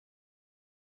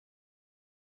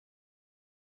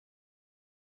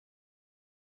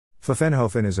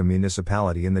Pfaffenhofen is a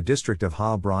municipality in the district of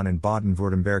Heilbronn in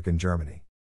Baden-Württemberg in Germany.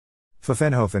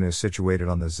 Pfaffenhofen is situated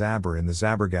on the Zaber in the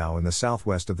Zabergäu in the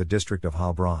southwest of the district of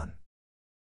Heilbronn.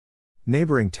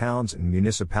 Neighbouring towns and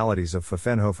municipalities of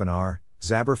Pfaffenhofen are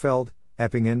Zaberfeld,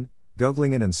 Eppingen,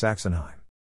 Güglingen and Sachsenheim.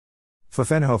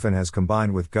 Pfaffenhofen has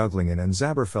combined with Güglingen and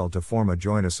Zaberfeld to form a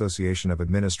joint association of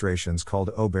administrations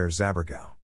called Oberes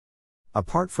Zabergäu.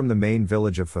 Apart from the main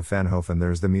village of Pfaffenhofen,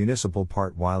 there's the municipal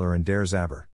part Weiler and der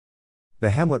Zaber. The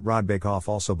hamlet Rodbachhof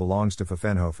also belongs to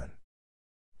Pfaffenhofen.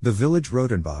 The village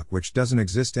Rodenbach, which doesn't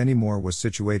exist anymore, was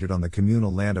situated on the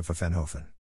communal land of Pfaffenhofen.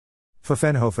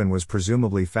 Pfaffenhofen was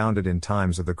presumably founded in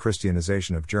times of the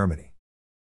Christianization of Germany.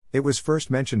 It was first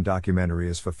mentioned documentary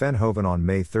as Pfaffenhofen on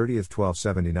May 30,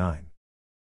 1279.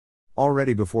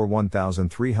 Already before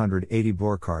 1380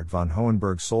 Burkhard von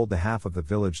Hohenberg sold the half of the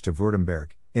village to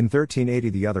Württemberg, in 1380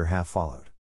 the other half followed.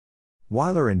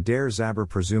 Weiler and der Zaber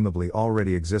presumably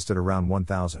already existed around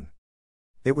 1000.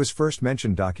 It was first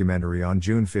mentioned documentary on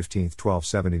June 15,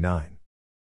 1279.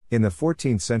 In the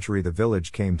 14th century the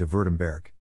village came to Württemberg.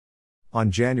 On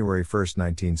January 1,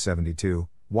 1972,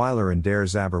 Weiler and der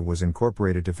Zaber was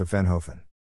incorporated to Pfaffenhofen.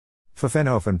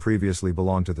 Pfaffenhofen previously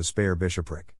belonged to the Speyer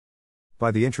bishopric.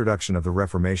 By the introduction of the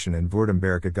Reformation in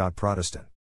Württemberg it got Protestant.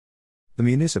 The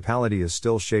municipality is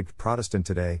still shaped Protestant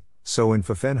today, so in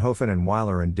Pfaffenhofen and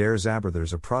Weiler and der Zaber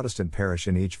there's a Protestant parish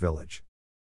in each village.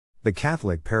 The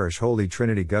Catholic parish Holy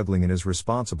Trinity Güglingen is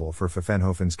responsible for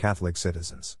Pfaffenhofen's Catholic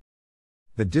citizens.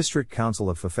 The district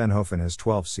council of Pfaffenhofen has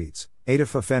 12 seats, 8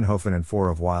 of Pfaffenhofen and 4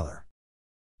 of Weiler.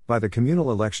 By the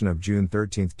communal election of June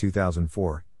 13,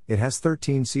 2004, it has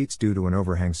 13 seats due to an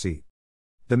overhang seat.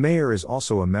 The mayor is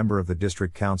also a member of the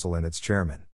district council and its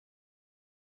chairman.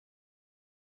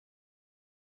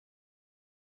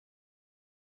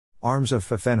 Arms of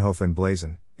Pfaffenhofen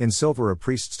blazon, in silver a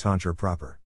priest's tonsure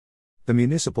proper. The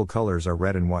municipal colors are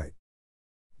red and white.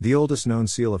 The oldest known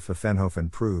seal of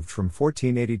Pfaffenhofen, proved from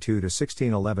 1482 to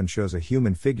 1611, shows a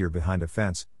human figure behind a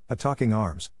fence, a talking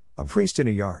arms, a priest in a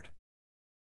yard.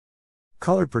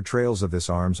 Colored portrayals of this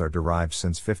arms are derived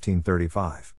since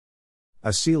 1535.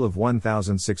 A seal of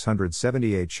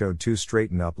 1678 showed 2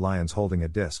 straightened up lions holding a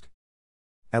disc.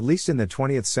 At least in the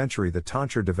 20th century the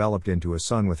tonsure developed into a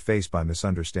sun with face by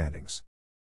misunderstandings.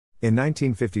 In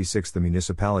 1956 the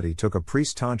municipality took a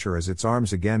priest tonsure as its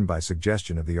arms again by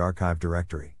suggestion of the archive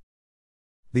directory.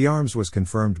 The arms was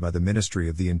confirmed by the Ministry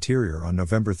of the Interior on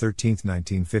November 13,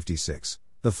 1956.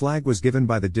 The flag was given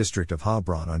by the district of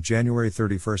Heilbronn on January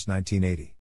 31,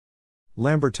 1980.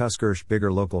 Lambertuskirch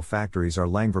bigger local factories are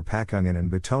Langverpackungen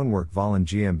and Betonwerk Vollen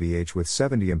GmbH with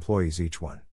 70 employees each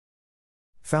one.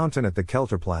 Fountain at the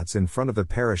Kelterplatz in front of the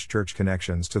parish church.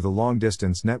 Connections to the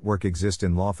long-distance network exist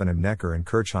in Laufen am Neckar and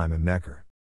Kirchheim am Neckar.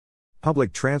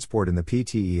 Public transport in the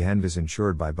PTE Henv is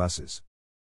insured by buses.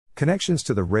 Connections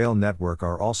to the rail network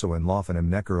are also in Laufen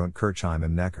am Neckar und Kirchheim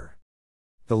am Neckar.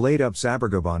 The laid-up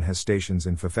Zabergäubahn has stations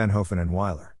in Pfaffenhofen and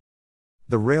Weiler.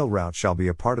 The rail route shall be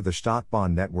a part of the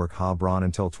Stadtbahn network Heilbronn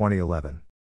until 2011.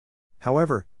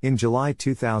 However, in July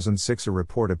 2006 a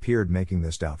report appeared making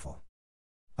this doubtful.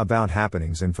 About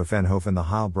happenings in Pfaffenhofen, the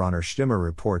Heilbronner Stimme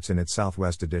reports in its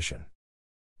Southwest edition.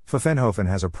 Pfaffenhofen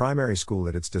has a primary school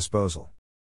at its disposal.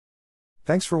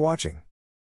 Thanks for watching.